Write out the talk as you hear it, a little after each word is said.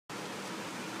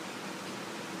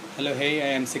Hello, hey,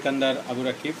 I am Sikandar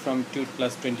Aburakib from Tut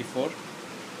Plus 24.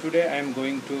 Today I am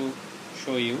going to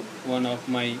show you one of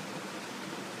my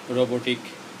robotic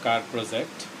car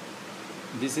project.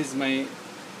 This is my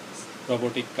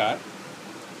robotic car.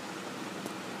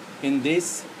 In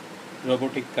this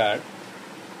robotic car,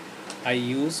 I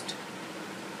used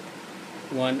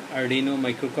one Arduino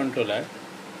microcontroller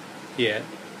here,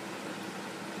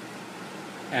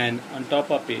 and on top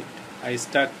of it I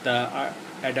stuck the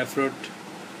Adafruit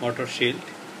motor shield.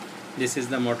 This is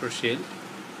the motor shield.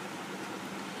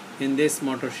 In this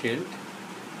motor shield,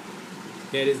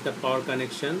 here is the power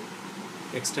connection,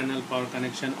 external power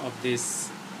connection of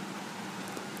this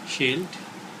shield,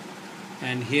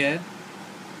 and here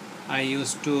I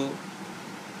used two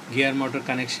gear motor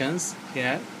connections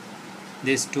here.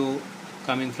 These two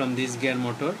coming from this gear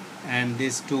motor, and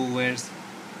these two wires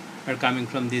are coming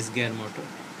from this gear motor.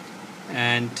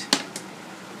 And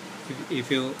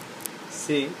if you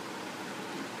see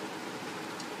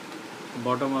the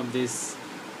bottom of this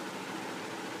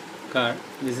car,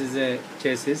 this is a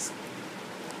chassis,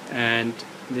 and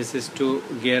this is two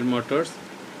gear motors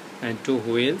and two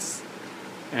wheels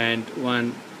and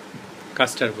one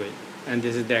caster wheel, and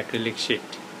this is the acrylic sheet.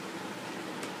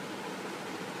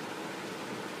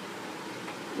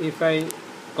 If I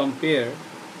compare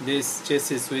this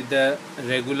chassis with the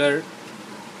regular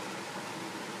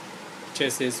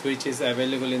chassis which is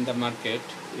available in the market,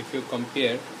 if you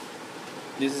compare,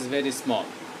 this is very small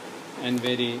and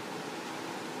very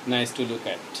nice to look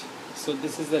at. So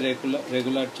this is the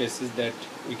regular chassis that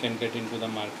we can get into the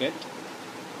market.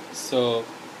 So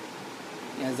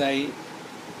as I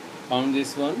found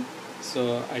this one,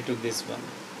 so I took this one.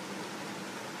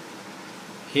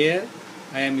 Here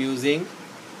I am using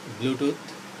Bluetooth.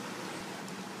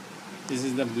 This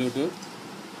is the Bluetooth,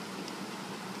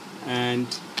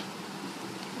 and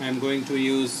I am going to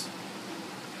use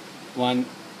one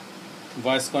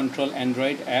voice control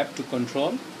Android app to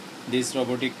control this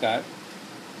robotic car.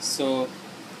 So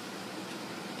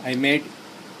I made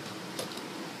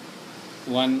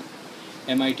one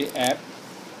MIT app,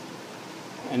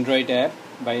 Android app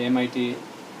by MIT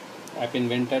app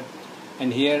inventor,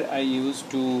 and here I use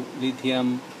two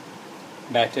lithium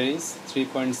batteries,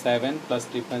 3.7 plus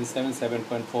 3.7,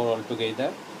 7.4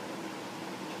 altogether.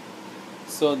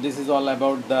 So this is all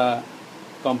about the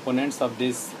components of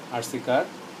this RC car.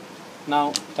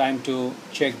 Now time to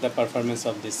check the performance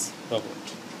of this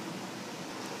robot.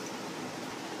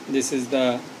 This is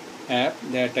the app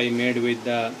that I made with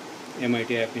the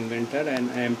MIT app inventor, and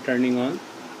I am turning on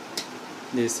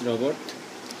this robot.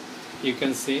 You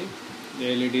can see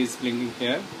the LED is blinking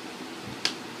here,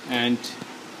 and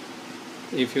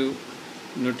if you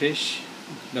notice,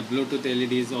 the Bluetooth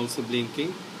LED is also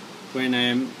blinking when I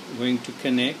am going to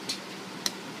connect.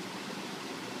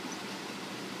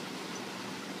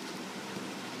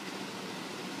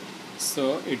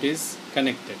 So it is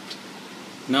connected.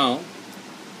 Now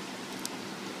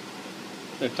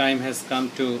the time has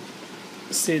come to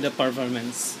see the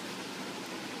performance.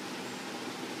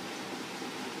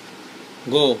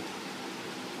 Go.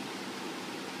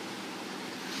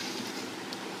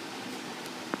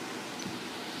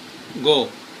 Go.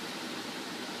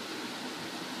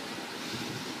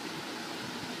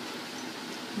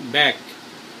 Back.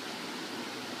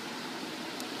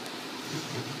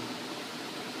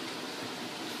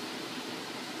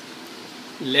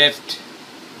 Left.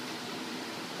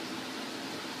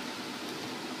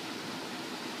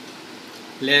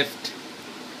 Left.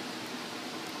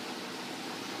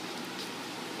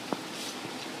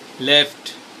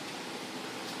 Left.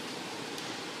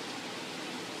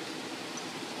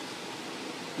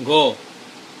 Go.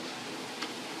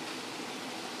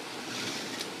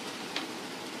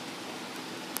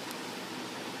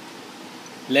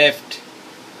 Left.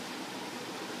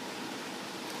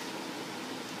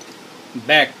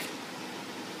 Back.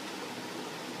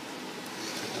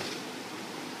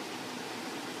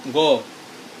 Go.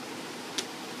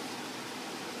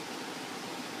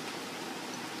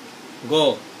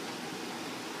 Go.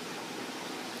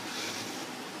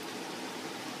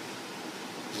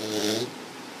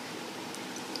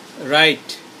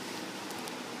 Right.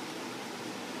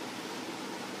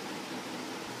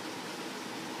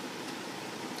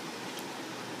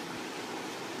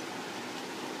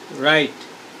 Right.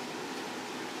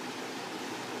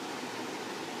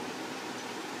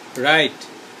 Right.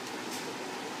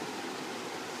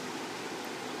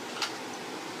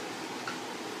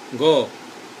 Go.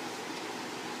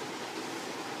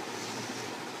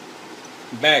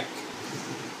 Back.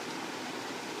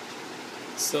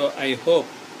 So I hope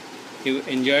you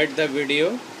enjoyed the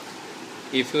video.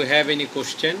 If you have any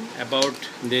question about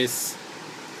this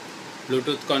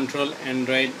Bluetooth control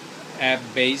Android app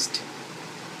based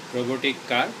robotic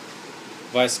car,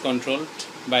 voice controlled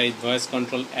by voice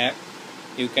control app.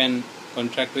 You can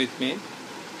contract with me.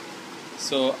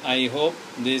 So I hope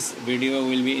this video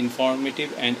will be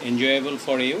informative and enjoyable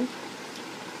for you.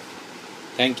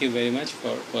 Thank you very much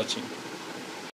for watching.